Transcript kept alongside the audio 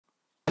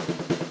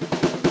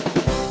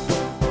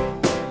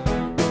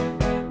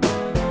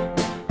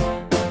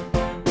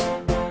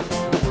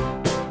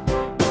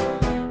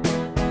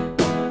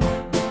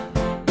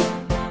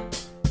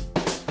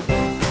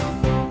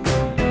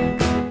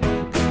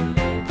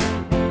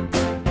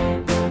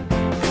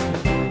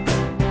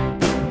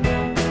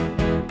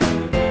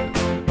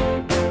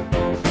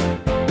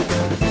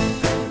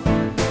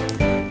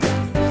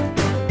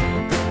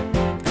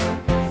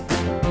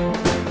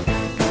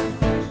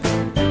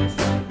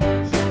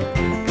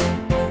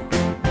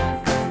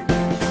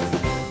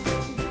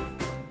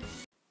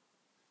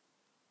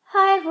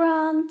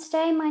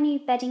today my new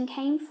bedding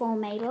came for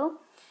Mabel,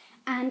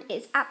 and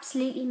it's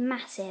absolutely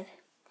massive.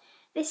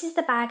 This is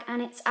the bag,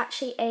 and it's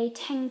actually a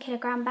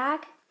 10kg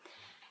bag,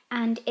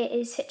 and it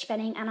is Fitch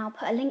bedding, and I'll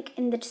put a link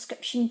in the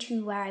description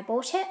to where I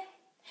bought it.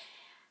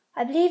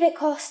 I believe it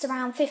cost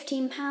around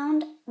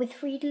 £15 with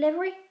free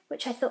delivery,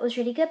 which I thought was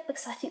really good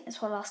because I think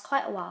this will last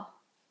quite a while.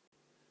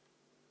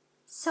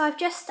 So I've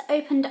just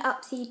opened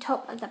up the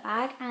top of the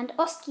bag, and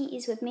Oski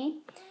is with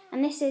me,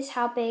 and this is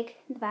how big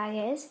the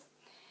bag is.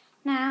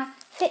 Now,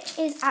 Fitch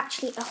is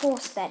actually a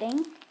horse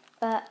bedding,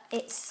 but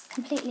it's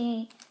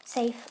completely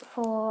safe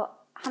for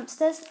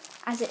hamsters,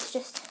 as it's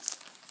just,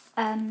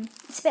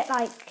 it's a bit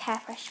like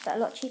Carefresh but a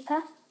lot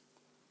cheaper,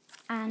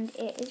 and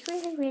it is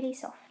really, really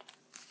soft,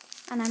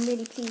 and I'm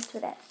really pleased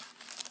with it.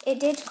 It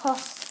did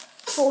cost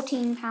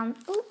 £14,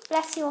 oh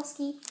bless you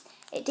Oski,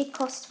 it did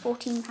cost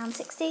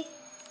 £14.60,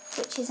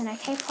 which is an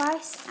okay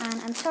price,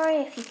 and I'm sorry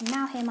if you can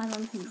now hear my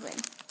mum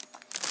hoovering.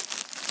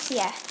 So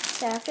yeah,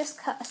 so I've just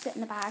cut a slit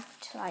in the bag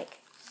to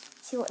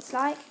see what it's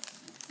like,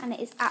 and it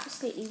is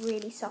absolutely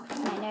really soft,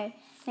 and I know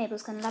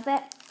Mabel's going to love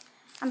it.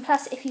 And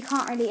plus, if you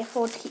can't really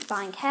afford to keep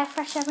buying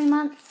Carefresh every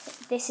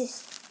month, this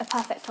is a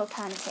perfect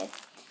alternative,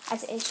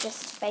 as it is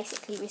just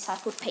basically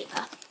recycled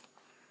paper.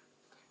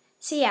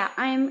 So yeah,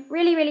 I'm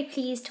really, really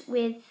pleased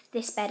with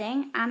this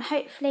bedding, and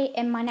hopefully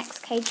in my next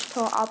cage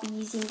tour I'll be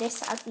using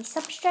this as the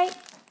substrate.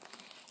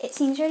 It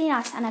seems really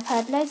nice, and I've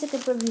heard loads of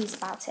good reviews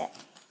about it,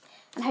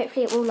 and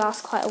hopefully it will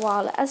last quite a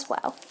while as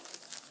well.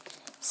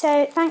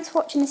 So thanks for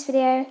watching this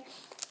video,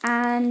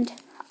 and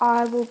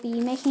I will be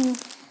making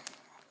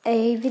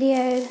a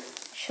video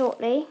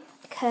shortly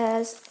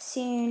because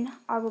soon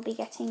I will be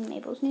getting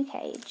Mabel's new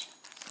cage.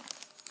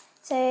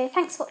 So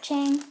thanks for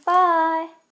watching, bye!